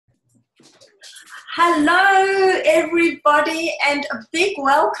Hello, everybody, and a big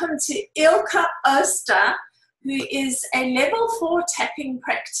welcome to Ilka Oster, who is a level 4 tapping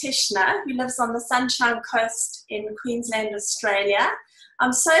practitioner who lives on the Sunshine Coast in Queensland, Australia.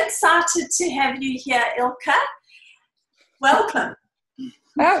 I'm so excited to have you here, Ilka. Welcome.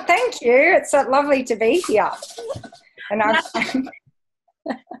 Oh, thank you. It's so lovely to be here. And I'm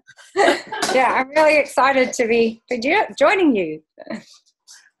really excited to be joining you.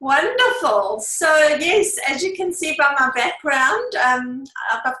 Wonderful. So yes, as you can see by my background,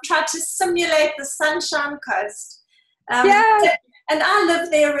 I've tried to simulate the Sunshine Coast. And I live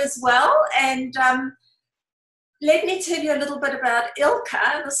there as well. And let me tell you a little bit about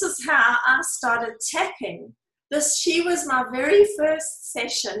Ilka. This is how I started tapping. She was my very first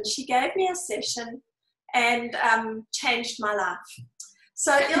session. She gave me a session and changed my life.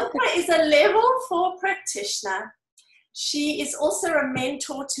 So Ilka is a level 4 practitioner. She is also a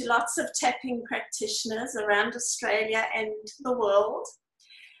mentor to lots of tapping practitioners around Australia and the world.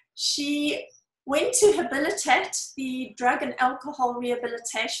 She went to Habilitate, the Drug and Alcohol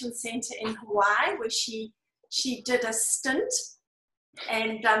Rehabilitation Centre in Hawaii, where she did a stint,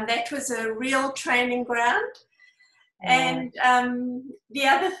 and that was a real training ground. And the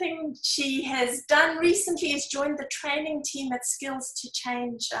other thing she has done recently is joined the training team at Skills to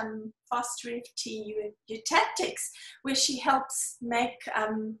Change FasterEFT eutaptics, where she helps make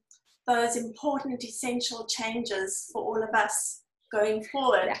those important, essential changes for all of us going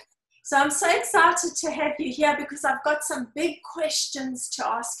forward. Yeah. So I'm so excited to have you here because I've got some big questions to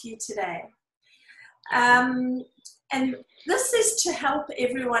ask you today. And this is to help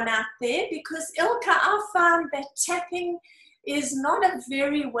everyone out there because, Ilka, I found that tapping is not a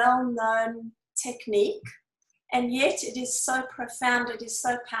very well-known technique, and yet it is so profound, it is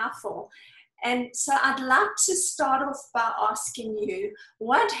so powerful. And so I'd like to start off by asking you,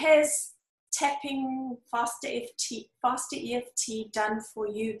 what has tapping FasterEFT done for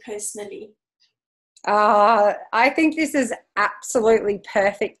you personally? I think this is absolutely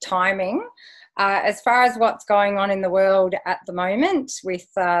perfect timing. As far as what's going on in the world at the moment with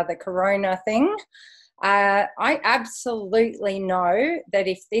the corona thing, I absolutely know that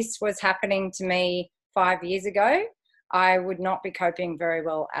if this was happening to me 5 years ago, I would not be coping very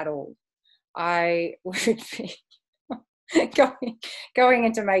well at all. I would be going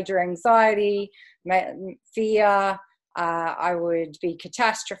into major anxiety, fear. I would be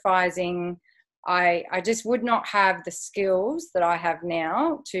catastrophizing. I just would not have the skills that I have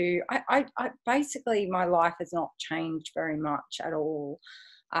now I basically, my life has not changed very much at all.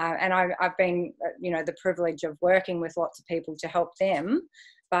 And I've been, the privilege of working with lots of people to help them.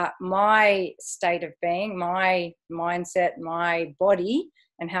 But my state of being, my mindset, my body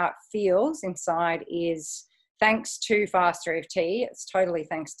and how it feels inside is thanks to FasterEFT. It's totally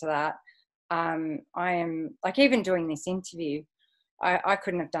thanks to that. I am, like, even doing this interview, I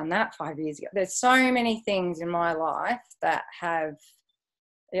couldn't have done that 5 years ago. There's so many things in my life that have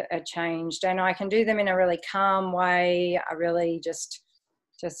changed, and I can do them in a really calm way. I really just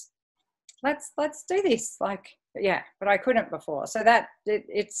let's do this. But I couldn't before. So that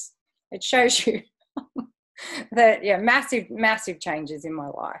it shows you that massive changes in my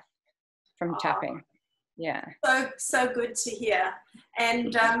life from tapping. Yeah. So good to hear.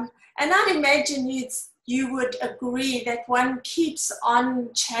 And I'd imagine you would agree that one keeps on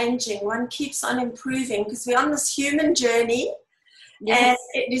changing, one keeps on improving, because we're on this human journey. Yes.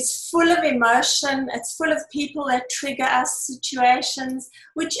 And it is full of emotion. It's full of people that trigger us, situations.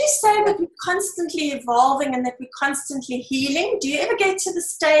 Would you say that we're constantly evolving and that we're constantly healing? Do you ever get to the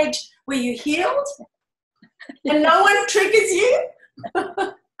stage where you're healed and no one triggers you?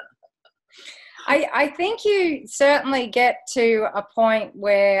 I think you certainly get to a point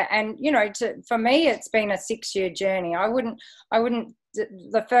where, and for me, it's been a 6-year journey. I wouldn't.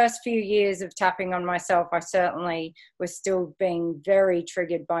 The first few years of tapping on myself, I certainly was still being very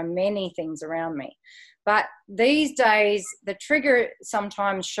triggered by many things around me. But these days, the trigger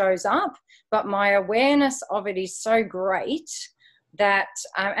sometimes shows up, but my awareness of it is so great that,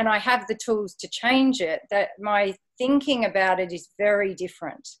 and I have the tools to change it, that my thinking about it is very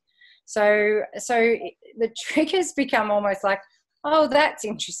different. So the triggers become almost like, oh, that's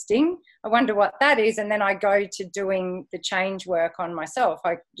interesting. I wonder what that is. And then I go to doing the change work on myself.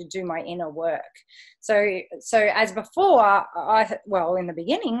 I do my inner work. So as before, in the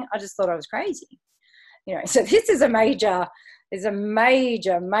beginning, I just thought I was crazy. So this is a major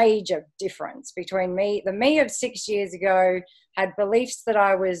difference between me. The me of 6 years ago had beliefs that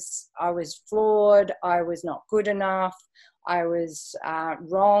I was flawed. I was not good enough. I was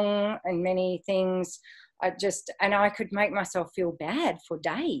wrong in many things. I could make myself feel bad for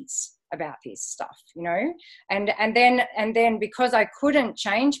days. about this stuff, you know. And then because I couldn't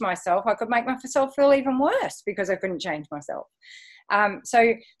change myself, I could make myself feel even worse because I couldn't change myself.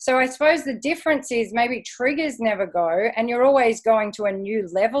 So I suppose the difference is maybe triggers never go, and you're always going to a new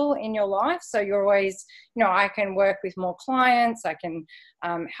level in your life. So you're always, you know, I can work with more clients, I can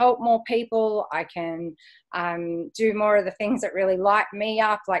help more people, I can do more of the things that really light me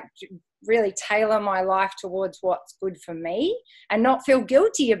up, like really tailor my life towards what's good for me and not feel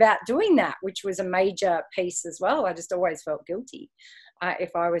guilty about doing that, which was a major piece as well. I just always felt guilty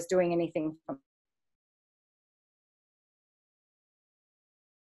if I was doing anything for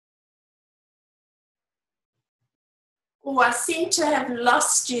Oh, I seem to have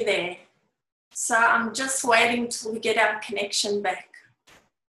lost you there. So I'm just waiting till we get our connection back.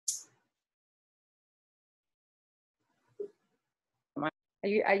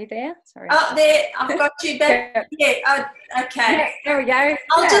 Are you there? Sorry. Oh, there, I've got you back. Yeah, oh, okay. Yeah, there we go.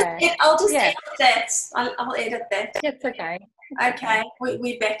 I'll just edit that. I'll edit that. Yeah, it's okay. Okay,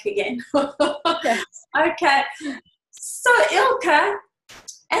 we're back again. Yes. Okay. So Ilka,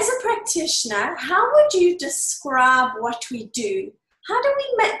 as a practitioner, how would you describe what we do? How do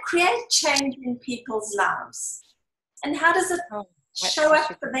we create change in people's lives? And how does it show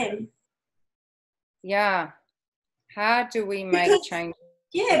up for them? Yeah. How do we make change?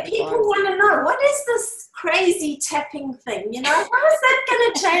 Yeah, people want to know, what is this crazy tapping thing? You know, how is that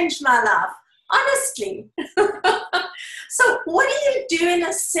going to change my life? Honestly. So what do you do in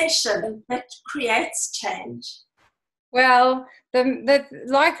a session that creates change? Well, like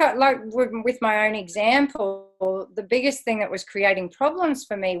with my own example, the biggest thing that was creating problems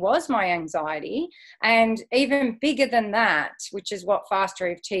for me was my anxiety. And even bigger than that, which is what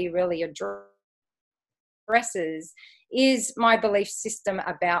FasterEFT really addresses, is my belief system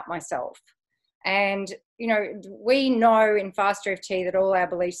about myself. And, you know, we know in FasterEFT that all our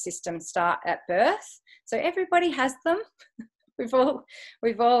belief systems start at birth. So everybody has them. We've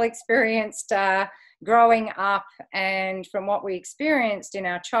all experienced growing up, and from what we experienced in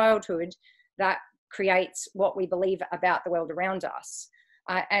our childhood, that creates what we believe about the world around us.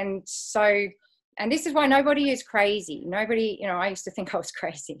 And this is why nobody is crazy. Nobody, you know, I used to think I was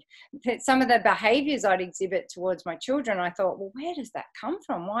crazy. Some of the behaviors I'd exhibit towards my children, I thought, well, where does that come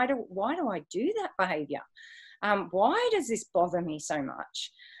from? Why do I do that behavior? Why does this bother me so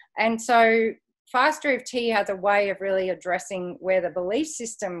much? And so FasterEFT has a way of really addressing where the belief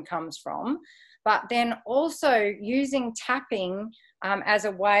system comes from, but then also using tapping as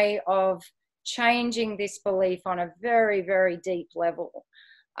a way of changing this belief on a very, very deep level,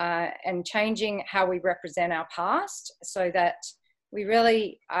 and changing how we represent our past, so that we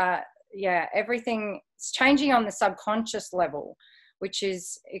really, everything's changing on the subconscious level, which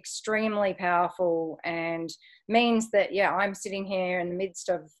is extremely powerful, and means that, I'm sitting here in the midst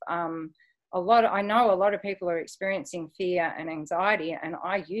of I know a lot of people are experiencing fear and anxiety, and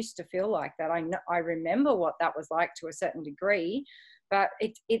I used to feel like that. I remember what that was like to a certain degree, but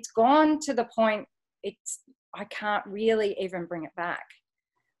it's gone to the point I can't really even bring it back,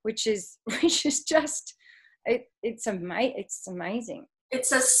 which is just it's amazing.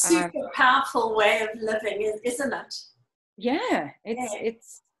 It's a super powerful way of living, isn't it? Yeah,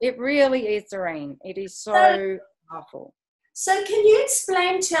 it really is, Doreen. It is so powerful. So can you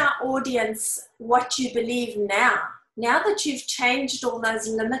explain to our audience what you believe now? Now that you've changed all those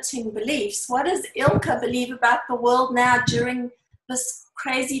limiting beliefs, what does Ilka believe about the world now during this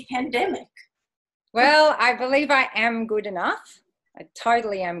crazy pandemic? Well, I believe I am good enough. I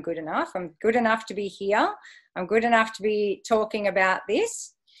totally am good enough. I'm good enough to be here. I'm good enough to be talking about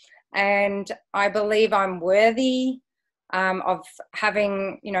this. And I believe I'm worthy of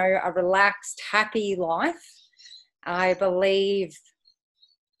having, you know, a relaxed, happy life. I believe,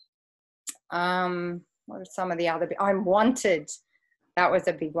 what are some of the other, I'm wanted. That was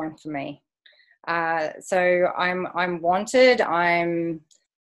a big one for me. So I'm wanted. And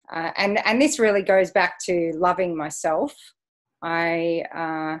this really goes back to loving myself. I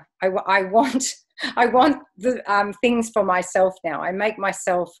want the things for myself now. I make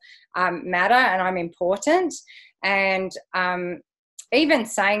myself matter, and I'm important. And even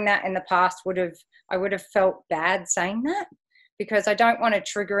saying that in the past I would have felt bad saying that, because I don't want to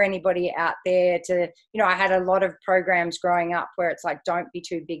trigger anybody out there to, you know, I had a lot of programs growing up where it's like, don't be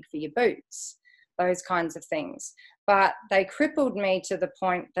too big for your boots, those kinds of things. But they crippled me to the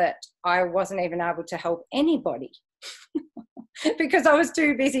point that I wasn't even able to help anybody because I was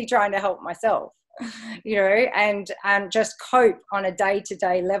too busy trying to help myself, you know, and just cope on a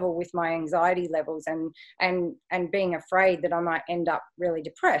day-to-day level with my anxiety levels, and being afraid that I might end up really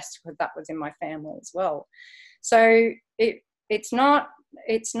depressed, because that was in my family as well. So it's not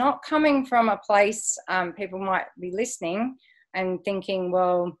it's not coming from a place, people might be listening and thinking,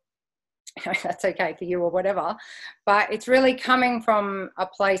 well, that's okay for you or whatever, but it's really coming from a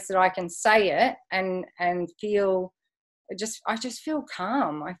place that I can say it and feel I just feel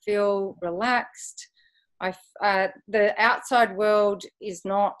calm. I feel relaxed. The outside world is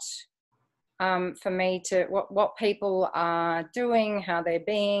not for me to what people are doing, how they're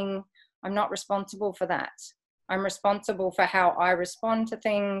being. I'm not responsible for that. I'm responsible for how I respond to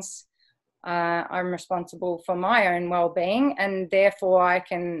things. I'm responsible for my own well-being, and therefore I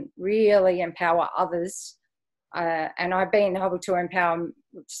can really empower others. And I've been able to empower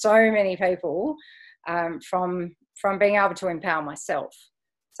so many people from being able to empower myself.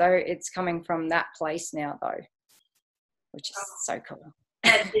 So it's coming from that place now, though, which is so cool.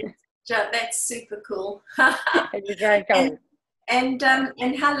 That's super cool. It's very cool. And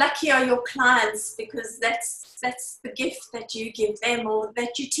how lucky are your clients, because that's the gift that you give them, or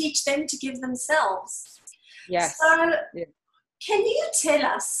that you teach them to give themselves. Yes. So can you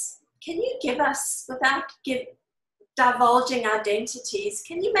give us, without divulging identities,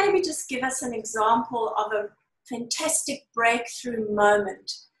 can you maybe just give us an example of a fantastic breakthrough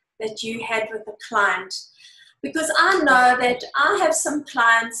moment that you had with a client? Because I know that I have some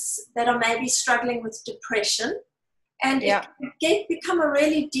clients that are maybe struggling with depression, and it can become a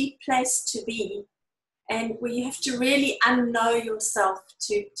really deep place to be, and where you have to really unknow yourself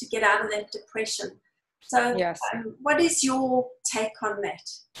to get out of that depression. So what is your take on that?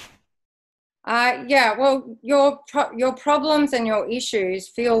 Well, your problems and your issues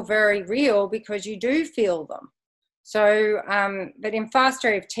feel very real because you do feel them. So, but in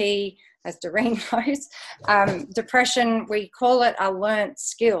FasterEFT, as Doreen knows, depression, we call it a learnt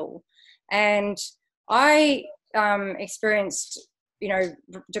skill. And I experienced,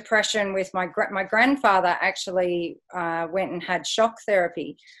 depression with my grandfather. Actually went and had shock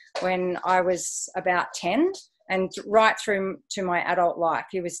therapy when I was about 10, and right through to my adult life,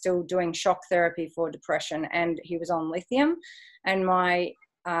 he was still doing shock therapy for depression, and he was on lithium. And my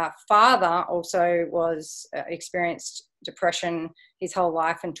father also experienced depression his whole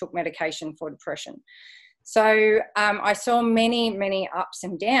life and took medication for depression. So I saw many, many ups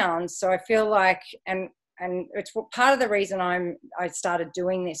and downs. So I feel like, and it's part of the reason I started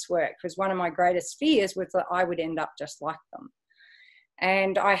doing this work, because one of my greatest fears was that I would end up just like them.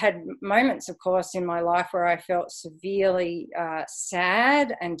 And I had moments, of course, in my life where I felt severely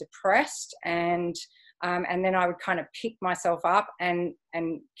sad and depressed, and then I would kind of pick myself up and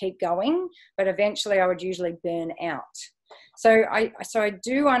keep going, but eventually I would usually burn out. So I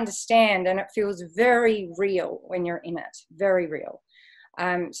do understand, and it feels very real when you're in it, very real.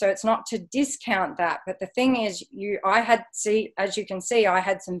 So it's not to discount that, but the thing is, as you can see, I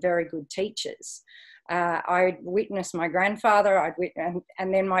had some very good teachers. I witnessed my grandfather,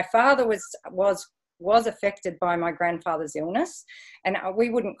 and then my father was affected by my grandfather's illness, and we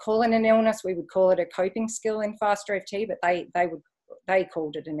wouldn't call it an illness, we would call it a coping skill in FasterEFT, but they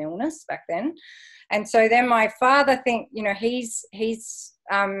called it an illness back then. And so then my father he's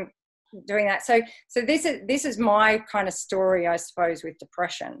doing that. So this is my kind of story, I suppose, with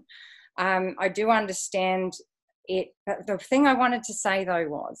depression. I do understand it, but the thing I wanted to say though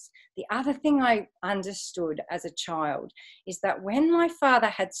was, the other thing I understood as a child is that when my father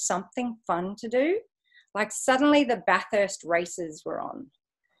had something fun to do, like suddenly the Bathurst races were on,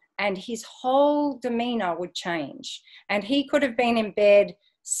 and his whole demeanor would change, and he could have been in bed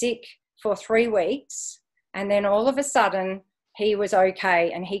sick for 3 weeks, and then all of a sudden he was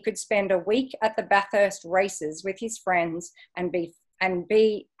okay, and he could spend a week at the Bathurst races with his friends and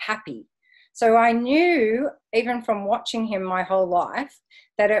be happy. So I knew, even from watching him my whole life,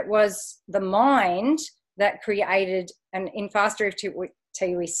 that it was the mind that created, and in FasterEFT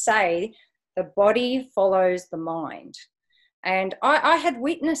we say the body follows the mind. And I had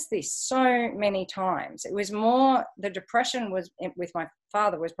witnessed this so many times. It was more, the depression with my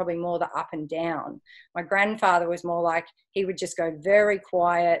father was probably more the up and down. My grandfather was more like, he would just go very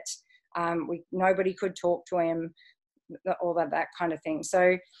quiet. Nobody could talk to him, all that kind of thing.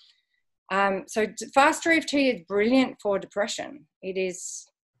 So FasterEFT is brilliant for depression. It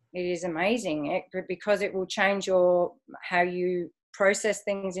is amazing because it will change how you process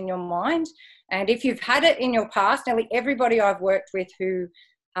things in your mind. And if you've had it in your past, nearly everybody I've worked with who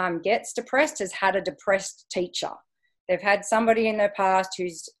gets depressed has had a depressed teacher. They've had somebody in their past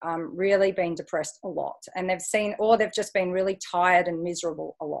who's really been depressed a lot, and they've just been really tired and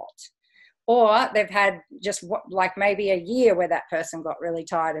miserable a lot. Or they've had just like maybe a year where that person got really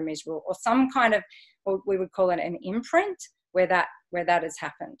tired and miserable, or some kind of, we would call it an imprint where that has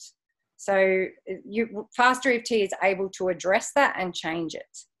happened. So FasterEFT is able to address that and change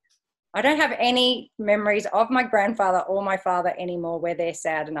it. I don't have any memories of my grandfather or my father anymore where they're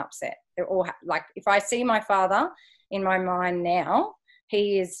sad and upset. They're all like, if I see my father in my mind now,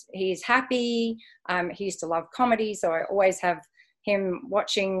 he is happy. He used to love comedy, so I always have him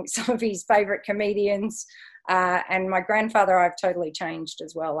watching some of his favorite comedians. And my grandfather, I've totally changed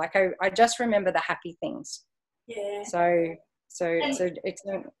as well. Like I just remember the happy things. Yeah. So it's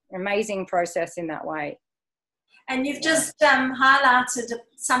an amazing process in that way. And you've just highlighted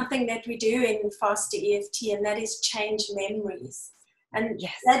something that we do in FasterEFT, and that is change memories. And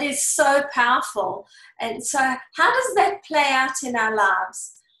yes, that is so powerful. And so how does that play out in our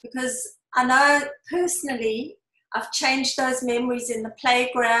lives? Because I know personally, I've changed those memories in the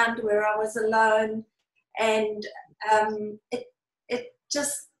playground where I was alone, and it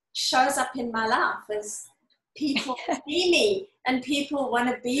just shows up in my life as people see me and people want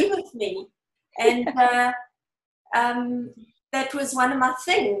to be with me. And that was one of my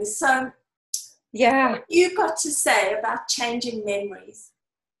things. So yeah, what you got to say about changing memories?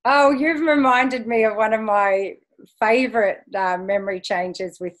 Oh, you've reminded me of one of my favorite memory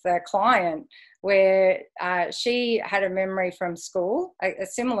changes with a client where she had a memory from school, a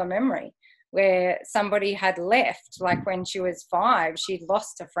similar memory, where somebody had left, like when she was 5, she'd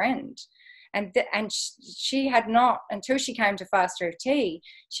lost a friend. And she had not, until she came to FasterEFT,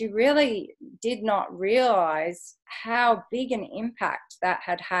 she really did not realize how big an impact that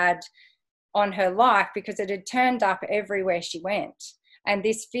had on her life, because it had turned up everywhere she went. And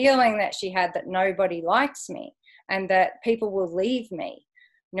this feeling that she had that nobody likes me and that people will leave me,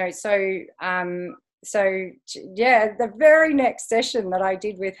 so the very next session that I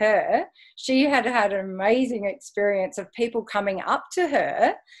did with her, she had an amazing experience of people coming up to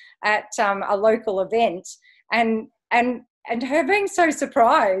her at a local event and her being so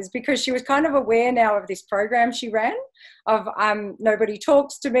surprised, because she was kind of aware now of this program she ran of nobody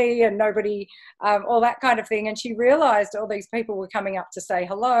talks to me and nobody, all that kind of thing. And she realized all these people were coming up to say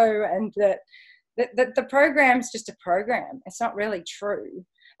hello, and that the program's just a program. It's not really true.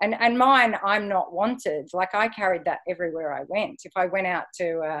 And mine, I'm not wanted. Like I carried that everywhere I went. If I went out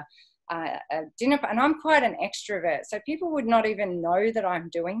to a dinner, and I'm quite an extrovert, so people would not even know that I'm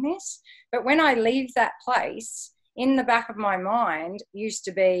doing this. But when I leave that place, in the back of my mind used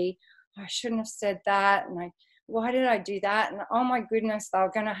to be, I shouldn't have said that, and why did I do that? And oh my goodness, they're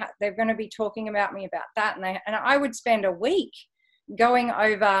going to be talking about me about that, and I would spend a week going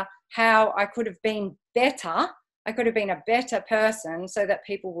over how I could have been better. I could have been a better person so that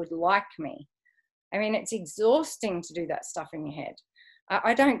people would like me. I mean, it's exhausting to do that stuff in your head.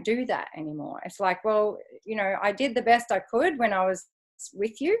 I don't do that anymore. It's like, well, I did the best I could when I was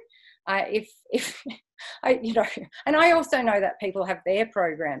with you. If I, and I also know that people have their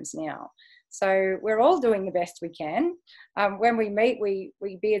programs now. So we're all doing the best we can. When we meet, we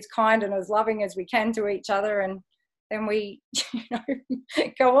be as kind and as loving as we can to each other, and then we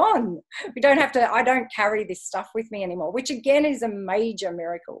go on. We don't have to, I don't carry this stuff with me anymore, which again is a major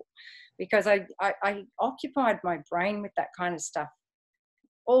miracle, because I occupied my brain with that kind of stuff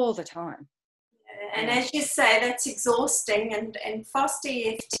all the time. And as you say, that's exhausting, and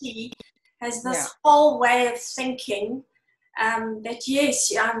FasterEFT has this whole way of thinking that yes,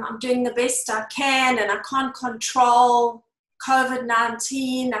 I'm doing the best I can, and I can't control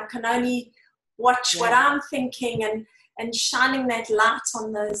COVID-19. I can only watch what I'm thinking, and shining that light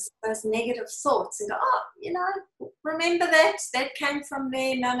on those negative thoughts and go, remember that came from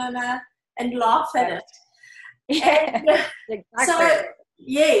there, no, and laugh at it. Yeah, and, exactly. So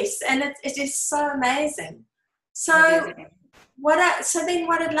yes, and it is so amazing. So what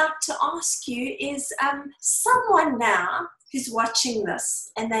I'd like to ask you is someone now who's watching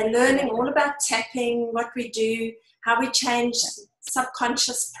this and they're learning all about tapping, what we do, how we change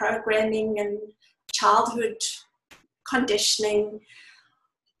subconscious programming and childhood conditioning.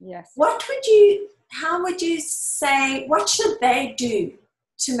 Yes. How would you say, what should they do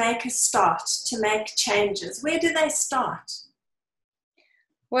to make a start, to make changes? Where do they start?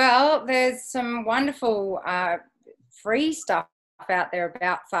 Well, there's some wonderful free stuff out there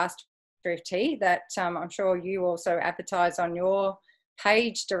about FasterEFT that I'm sure you also advertise on your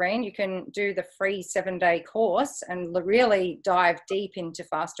page, Doreen. You can do the free 7-day course and really dive deep into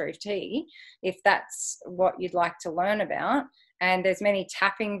FasterEFT if that's what you'd like to learn about. And there's many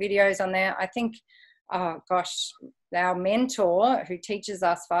tapping videos on there. I think, our mentor who teaches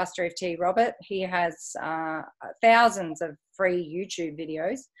us FasterEFT, Robert, he has thousands of free YouTube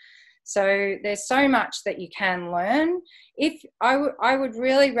videos. So there's so much that you can learn. I would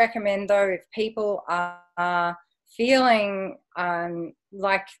really recommend, though, if people are feeling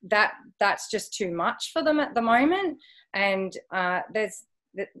like that's just too much for them at the moment, and I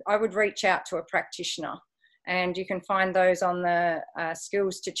would reach out to a practitioner, and you can find those on the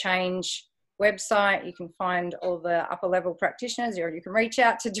Skills to Change website. You can find all the upper level practitioners, or you can reach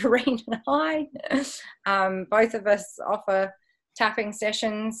out to Doreen and I. Both of us offer tapping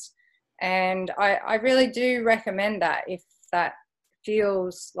sessions, and I really do recommend that if that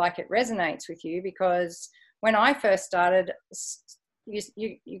feels like it resonates with you, because when I first started,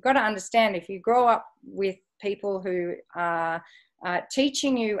 you've got to understand, if you grow up with people who are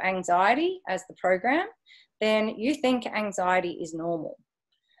teaching you anxiety as the program, then you think anxiety is normal.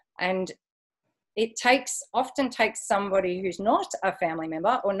 And it often takes somebody who's not a family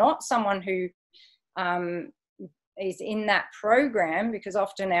member or not someone who is in that program, because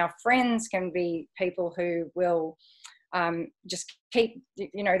often our friends can be people who will just keep,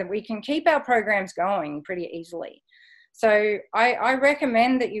 that we can keep our programs going pretty easily. So I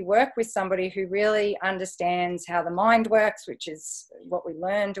recommend that you work with somebody who really understands how the mind works, which is what we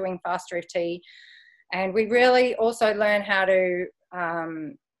learn doing FasterEFT. And we really also learn how to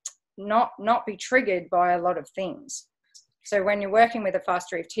not be triggered by a lot of things. So when you're working with a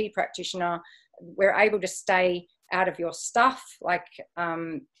FasterEFT practitioner, we're able to stay out of your stuff, like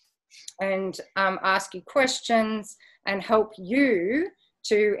and ask you questions and help you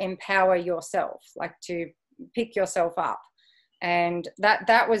to empower yourself, like to pick yourself up. And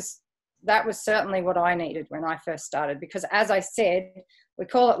that was certainly what I needed when I first started, because as I said, we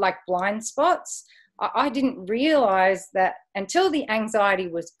call it like blind spots. I didn't realize that until the anxiety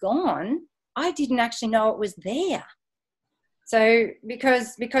was gone, I didn't actually know it was there. So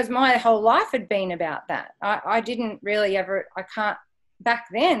because my whole life had been about that, I didn't really ever, back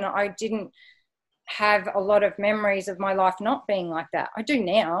then I didn't have a lot of memories of my life not being like that. I do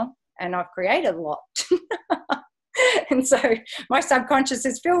now, and I've created a lot. And so my subconscious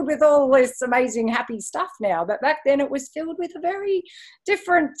is filled with all this amazing happy stuff now, but back then it was filled with a very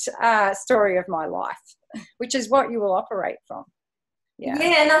different story of my life, which is what you will operate from. Yeah,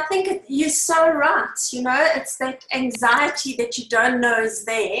 and I think you're so right. It's that anxiety that you don't know is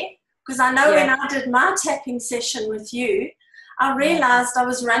there. Because I know when I did my tapping session with you, I realized I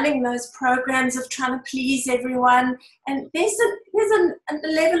was running those programs of trying to please everyone, and there's a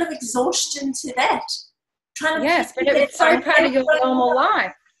level of exhaustion to that. Yes, but it's so part of your normal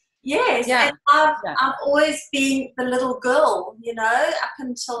life. Yes, and I've always been the little girl, up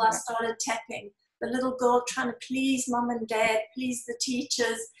until I started tapping. The little girl trying to please mom and dad, please the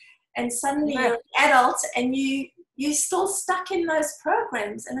teachers, and suddenly you're an adult and you're still stuck in those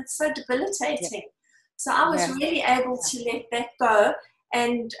programs, and it's so debilitating. So I was really able to let that go,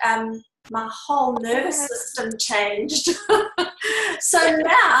 and my whole nervous system changed. So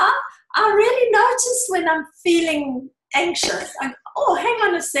now I really notice when I'm feeling anxious, oh, hang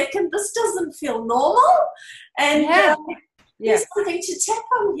on a second, this doesn't feel normal, and there's something to tap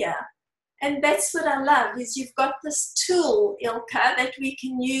on here. And that's what I love, is you've got this tool, Ilka, that we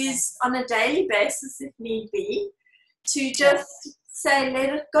can use on a daily basis if need be, to just say, let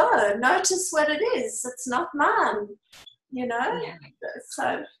it go. Notice what it is. It's not mine,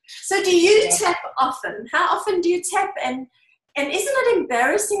 So do you tap often? How often do you tap? And isn't it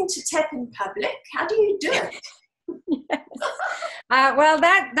embarrassing to tap in public? How do you do it? Well,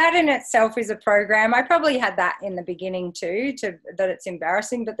 that in itself is a program. I probably had that in the beginning too, that it's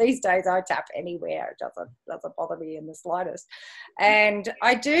embarrassing, but these days I tap anywhere. It doesn't bother me in the slightest. And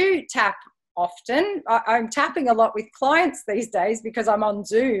I do tap often. I'm tapping a lot with clients these days because I'm on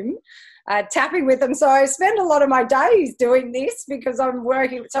Zoom tapping with them. So I spend a lot of my days doing this because I'm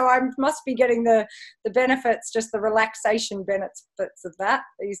working. So I must be getting the benefits, just the relaxation benefits of that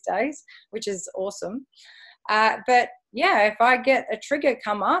these days, which is awesome. But yeah, if I get a trigger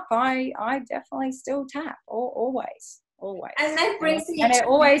come up, I definitely still tap, always. And that brings me and it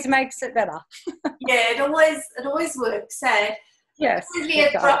always makes it better. Yeah, it always works. Yes,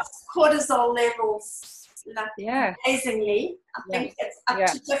 it drops cortisol levels amazingly. I think it's up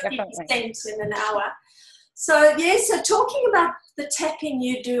to 50% in an hour. So so talking about the tapping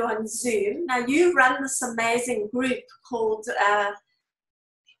you do on Zoom, now you run this amazing group called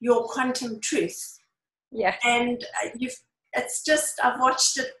Your Quantum Truth. Yeah. And I've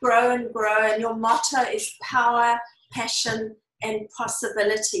watched it grow and grow, and your motto is power, passion, and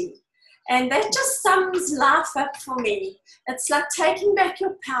possibility. And that just sums life up for me. It's like taking back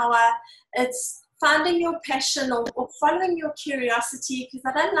your power. It's finding your passion or following your curiosity, because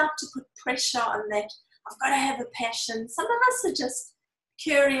I don't like to put pressure on that. I've got to have a passion. Some of us are just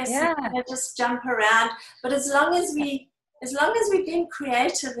curious and just jump around. But as long as we're being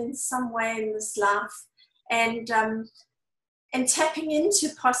creative in some way in this life, and tapping into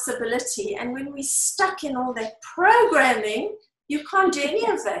possibility. And when we're stuck in all that programming, you can't do any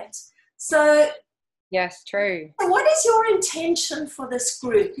of that. So yes, true. So what is your intention for this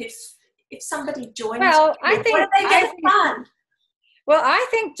group if somebody joins? Well, what are they going to find? Well, I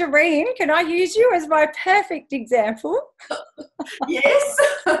think, Doreen, can I use you as my perfect example? Yes.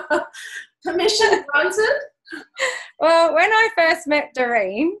 Permission granted. Well, when I first met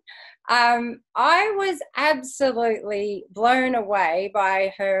Doreen, I was absolutely blown away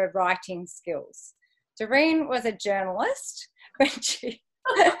by her writing skills. Doreen was a journalist when she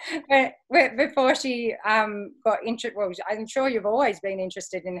before she got interested. Well, I'm sure you've always been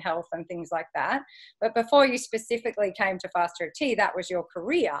interested in health and things like that, but before you specifically came to FasterEFT, that was your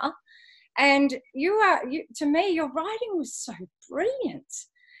career. And to me, your writing was so brilliant.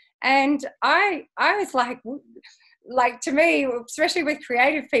 And I was like, to me, especially with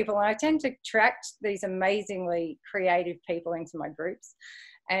creative people, and I tend to attract these amazingly creative people into my groups,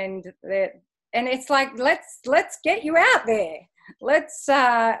 and it's like, let's get you out there. Let's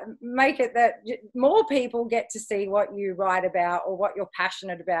make it that more people get to see what you write about or what you're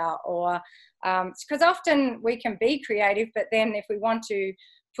passionate about, or because often we can be creative, but then if we want to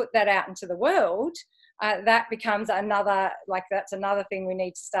put that out into the world, that becomes that's another thing we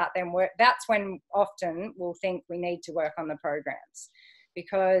need to start then work. That's when often we'll think we need to work on the programs,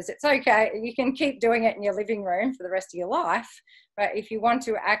 because it's okay, you can keep doing it in your living room for the rest of your life, but if you want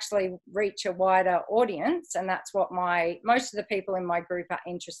to actually reach a wider audience, and that's what most of the people in my group are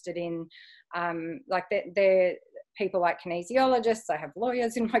interested in, like they're people like kinesiologists, I have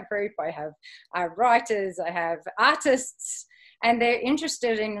lawyers in my group, I have writers, I have artists, and they're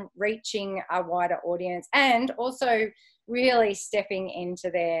interested in reaching a wider audience and also really stepping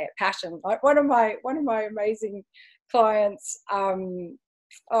into their passion. Like one of my amazing clients,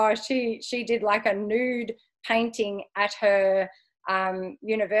 she did like a nude painting at her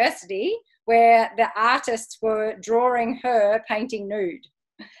university where the artists were drawing her painting nude.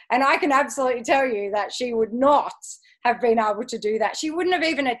 And I can absolutely tell you that she would not have been able to do that. She wouldn't have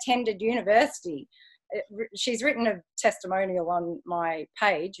even attended university. She's written a testimonial on my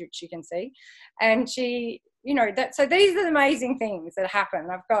page, which you can see. And she, so these are the amazing things that happen.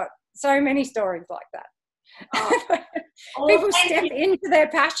 I've got so many stories like that. Oh, people step into their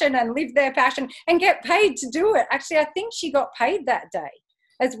passion and live their passion and get paid to do it. Actually, I think she got paid that day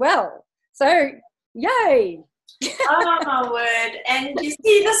as well. So, yay. Oh, my word. And you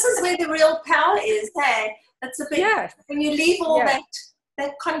see, this is where the real power is, hey? That's a big, when you leave all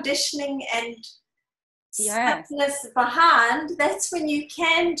that conditioning and stuckness behind, that's when you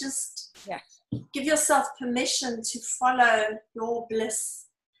can just give yourself permission to follow your bliss.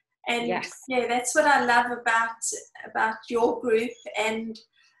 And that's what I love about your group, and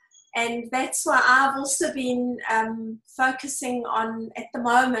that's why I've also been focusing on, at the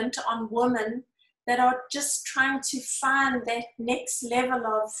moment, on women that are just trying to find that next level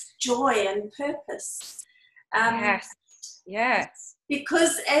of joy and purpose. Yes.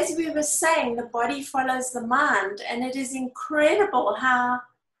 Because as we were saying, the body follows the mind, and it is incredible how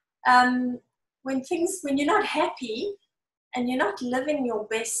when you're not happy and you're not living your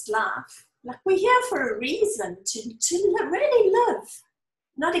best life, like we're here for a reason to really live,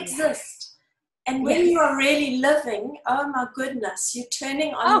 not exist. And when you are really living, oh my goodness, you're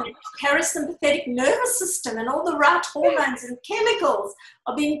turning on the parasympathetic nervous system, and all the right hormones and chemicals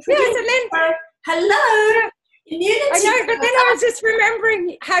are being produced. Hello. Immunity. I know, but then I was just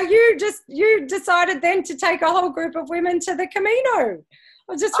remembering how you decided then to take a whole group of women to the Camino.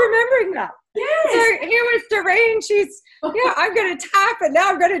 I was just remembering that. Yes. So here was Doreen. She's, I'm going to tap, and now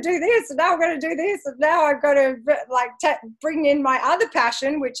I'm going to do this, and now I'm going to do this, and now I've got to bring in my other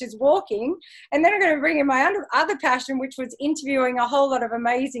passion, which is walking, and then I'm going to bring in my other passion, which was interviewing a whole lot of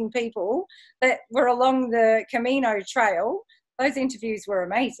amazing people that were along the Camino trail. Those interviews were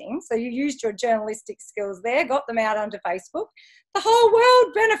amazing. So you used your journalistic skills there, got them out onto Facebook. The whole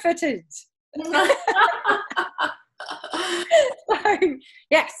world benefited. I know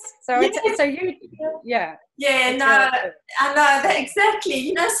that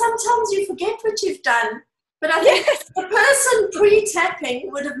exactly. Sometimes you forget what you've done, but I think the person pre-tapping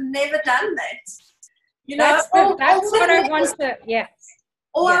would have never done that. That's what I want to.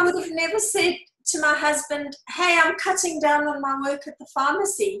 I would have never said to my husband, hey, I'm cutting down on my work at the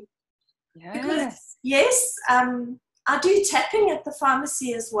pharmacy. Because I do tapping at the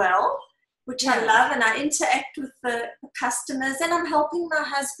pharmacy as well, which I love, and I interact with the customers, and I'm helping my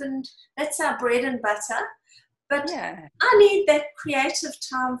husband. That's our bread and butter. But I need that creative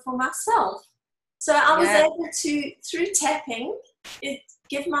time for myself. So I was able to, through tapping,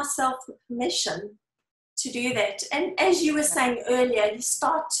 give myself the permission to do that. And as you were saying earlier, you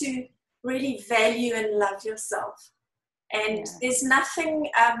start to really value and love yourself. And there's nothing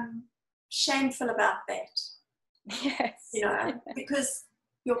shameful about that. Yes. You know, because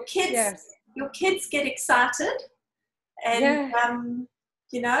your kids get excited, and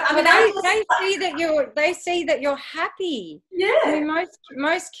you know, I mean, they see that you're happy. Yeah. I mean,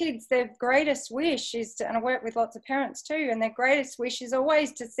 most kids, their greatest wish is to, and I work with lots of parents too, and their greatest wish is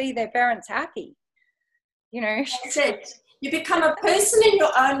always to see their parents happy. You know, that's it. You become a person in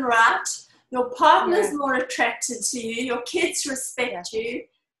your own right. Your partner's more attracted to you. Your kids respect you.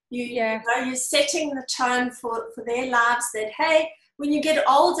 You know, you're setting the tone for their lives. That hey, when you get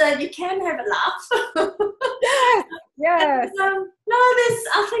older, you can have a laugh. Yes. And,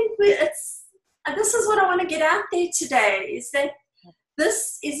 I think this is what I want to get out there today, is that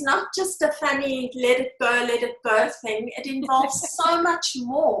this is not just a funny let it go thing. It involves so much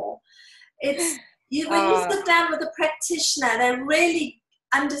more. It's when you sit down with a practitioner, they're really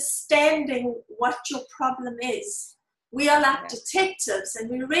understanding what your problem is. We are like detectives, and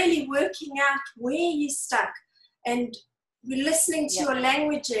we're really working out where you're stuck, and we're listening to your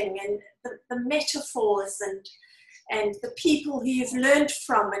languaging and the metaphors and the people who you've learned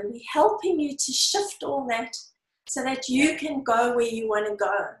from, and we're helping you to shift all that so that you can go where you want to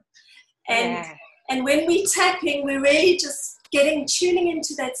go. And when we're tapping, we're really just tuning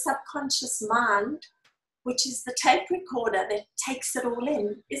into that subconscious mind, which is the tape recorder that takes it all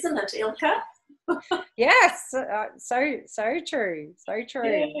in, isn't it, Ilka? Yes, so true.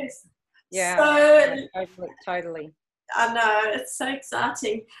 Yes. Yeah, totally. I know, it's so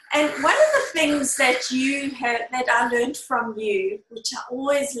exciting. And one of the things that that I learned from you, which I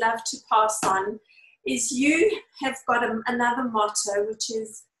always love to pass on, is you have got another motto, which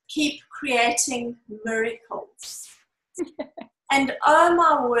is keep creating miracles. And oh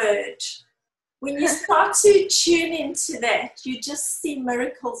my word, when you start to tune into that, you just see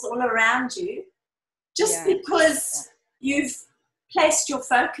miracles all around you, just because you've placed your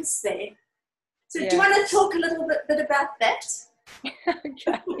focus there. So do you want to talk a little bit about that?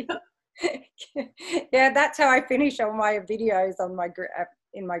 Okay. Yeah, that's how I finish all my videos on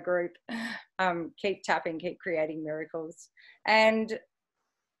in my group. Keep tapping, keep creating miracles. And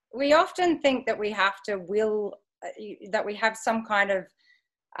we often think that we have to that we have some kind of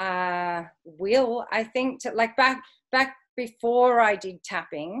will, I think, to like back before I did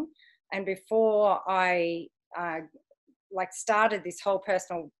tapping and before I started this whole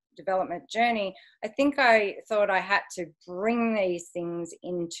personal development journey, I think I thought I had to bring these things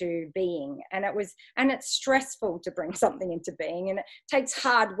into being, and it's stressful to bring something into being, and it takes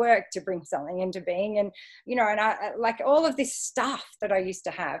hard work to bring something into being, and you know, and I like all of this stuff that I used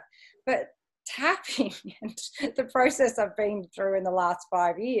to have. But tapping and the process I've been through in the last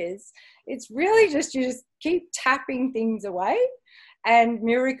 5 years, it's really just you just keep tapping things away and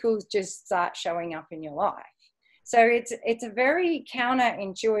miracles just start showing up in your life. So it's a very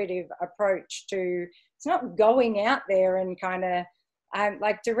counterintuitive approach to, it's not going out there and kind of,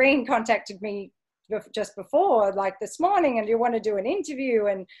 like Doreen contacted me just before, like this morning, and you want to do an interview,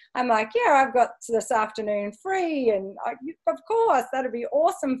 and I'm like, yeah, I've got this afternoon free, and of course, that'd be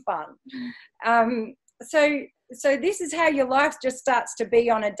awesome fun. So this is how your life just starts to be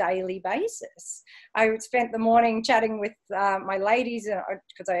on a daily basis. I spent the morning chatting with my ladies,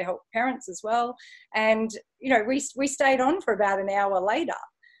 because I help parents as well. And, you know, we stayed on for about an hour later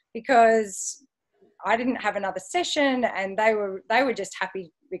because I didn't have another session, and they were just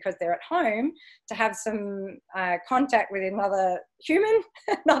happy because they're at home to have some contact with another human,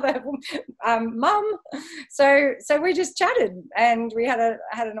 another mum. So we just chatted, and we had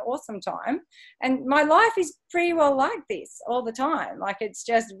an awesome time. And my life is pretty well like this all the time. Like it's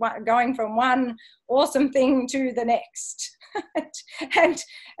just going from one awesome thing to the next. And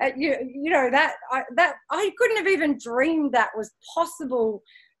you know that I couldn't have even dreamed that was possible.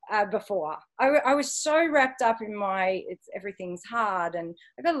 Before I was so wrapped up in everything's hard, and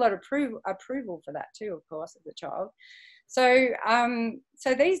I got a lot of approval for that too, of course, as a child. So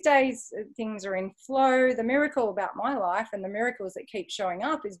these days things are in flow. The miracle about my life, and the miracles that keep showing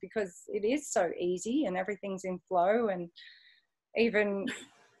up, is because it is so easy and everything's in flow. And even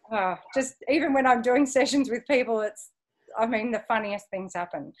even when I'm doing sessions with people, the funniest things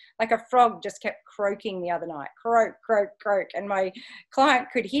happen. Like a frog just kept croaking the other night, croak, croak, croak, and my client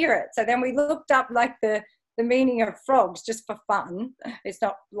could hear it. So then we looked up like the meaning of frogs just for fun. It's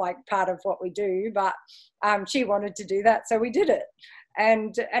not like part of what we do, but she wanted to do that, so we did it.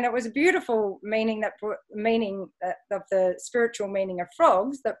 And it was a beautiful meaning of the spiritual meaning of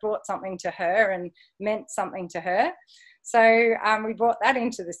frogs that brought something to her and meant something to her. So we brought that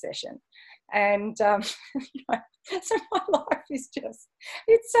into the session. And you know, so my life is just,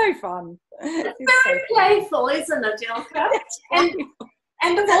 it's so fun. It's very playful, isn't it, Ilka?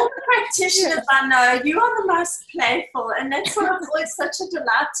 And of all the practitioners I know, you are the most playful, and that's why it's always such a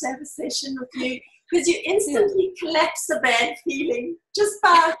delight to have a session with you, because you instantly collapse a bad feeling just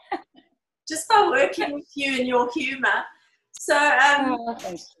by working with you and your humour. So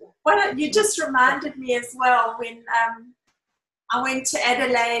you just reminded me as well when I went to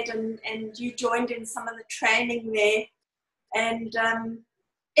Adelaide and you joined in some of the training there, and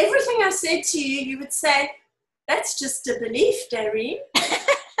everything I said to you, you would say, "That's just a belief, Darine."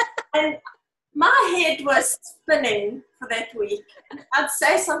 And my head was spinning for that week. I'd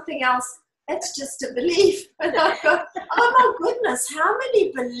say something else, "That's just a belief." And I'd go, "Oh my goodness, how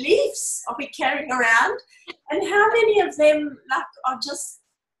many beliefs are we carrying around? And how many of them are just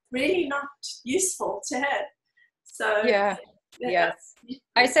really not useful to have?" So yes.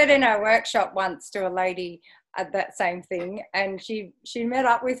 I said in a workshop once to a lady that same thing, and she met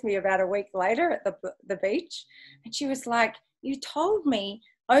up with me about a week later at the beach, and she was like, "You told me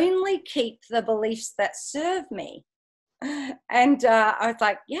only keep the beliefs that serve me." And I was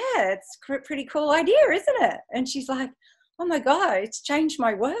like, "Yeah, it's a pretty cool idea, isn't it?" And she's like, "Oh my God, it's changed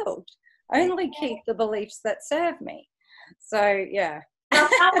my world. Only keep the beliefs that serve me." So yeah.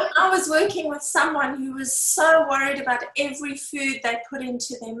 I was working with someone who was so worried about every food they put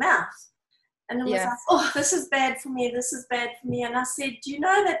into their mouth. And it was like, "Oh, this is bad for me, this is bad for me." And I said, "Do you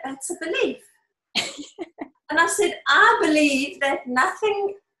know that that's a belief?" And I said, "I believe that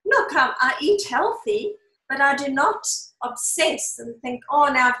nothing, look, I eat healthy, but I do not obsess and think, oh,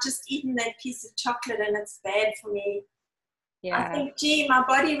 now I've just eaten that piece of chocolate and it's bad for me." I think, gee, my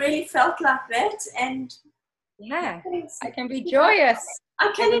body really felt like that. And I can be joyous.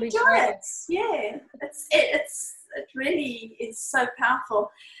 I can enjoy it. Yeah, it really is so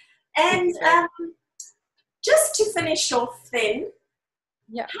powerful. And just to finish off then,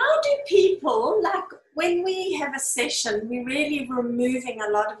 how do people, like when we have a session, we're really removing a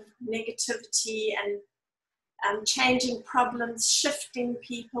lot of negativity and changing problems, shifting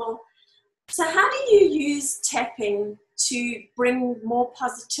people. So how do you use tapping to bring more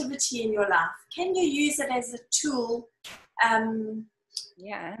positivity in your life? Can you use it as a tool,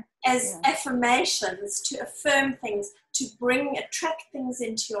 as affirmations to affirm things, to attract things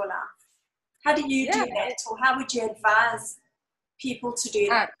into your life? How do you do that, or how would you advise people to do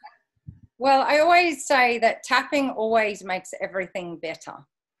that? Well, I always say that tapping always makes everything better.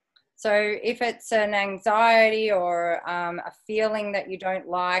 So if it's an anxiety or a feeling that you don't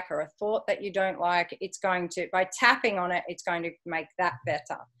like or a thought that you don't like, it's going to, by tapping on it, it's going to make that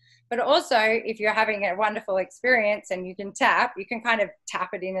better. But also, if you're having a wonderful experience and you can tap, you can kind of tap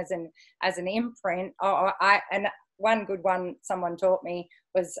it in as an imprint. And one good one someone taught me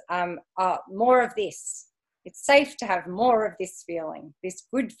was more of this. It's safe to have more of this feeling, this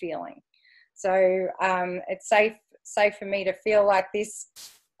good feeling. So it's safe for me to feel like this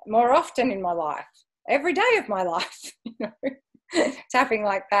more often in my life, every day of my life, you know, tapping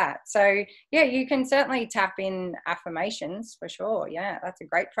like that. So yeah, you can certainly tap in affirmations for sure. Yeah, that's a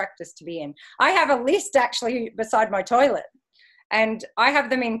great practice to be in. I have a list actually beside my toilet, and I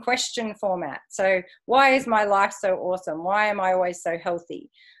have them in question format. So why is my life so awesome? Why am I always so healthy?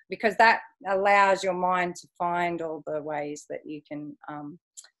 Because that allows your mind to find all the ways that you can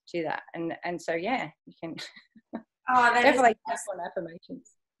do that. And so yeah, you can definitely tap on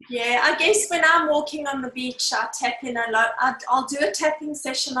affirmations. Yeah, I guess when I'm walking on the beach, I tap in a lot. I'll do a tapping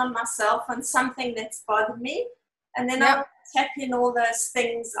session on myself on something that's bothered me. And then I'll tap in all those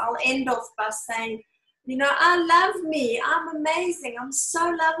things. I'll end off by saying, you know, I love me. I'm amazing. I'm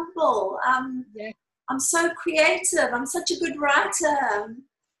so lovable. I'm so creative. I'm such a good writer. I'm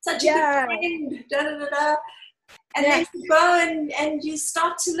such a good friend. Da, da, da, da. And then you go and you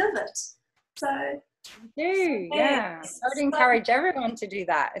start to live it. So... I would encourage everyone to do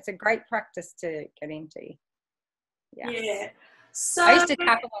that. It's a great practice to get into. Yeah. So I used to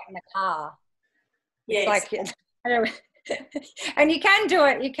tap a lot in the car. Yes. Like, and you can do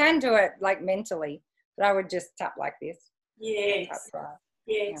it like mentally, but I would just tap like this. Yes.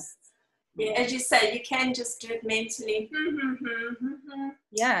 Yes. Yeah. As you say, you can just do it mentally.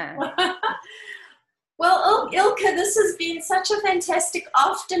 Yeah. Well, Ilka, this has been such a fantastic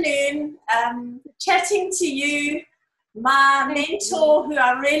afternoon chatting to you, my mentor who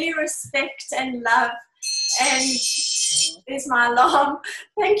I really respect and love. And there's my alarm.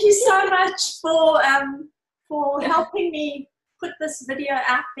 Thank you so much for helping me put this video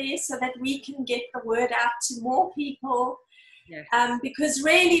out there so that we can get the word out to more people. Yes. Because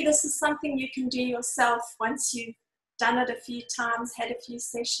really this is something you can do yourself once you've done it a few times, had a few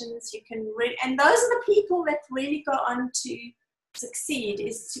sessions, you can and those are the people that really go on to succeed,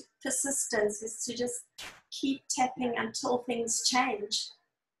 is to persistence, is to just keep tapping until things change.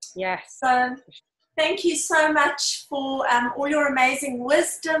 Yes. So thank you so much for all your amazing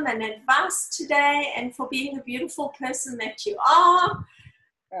wisdom and advice today, and for being the beautiful person that you are.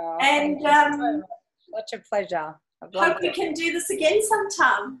 Oh, and thank you so much. Such a pleasure. Hope we can do this again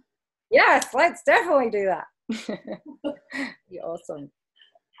sometime. Yes, let's definitely do that. You're awesome.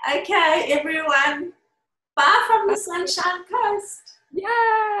 Okay, everyone. Bye from the Sunshine Coast.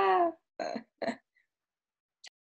 Yeah.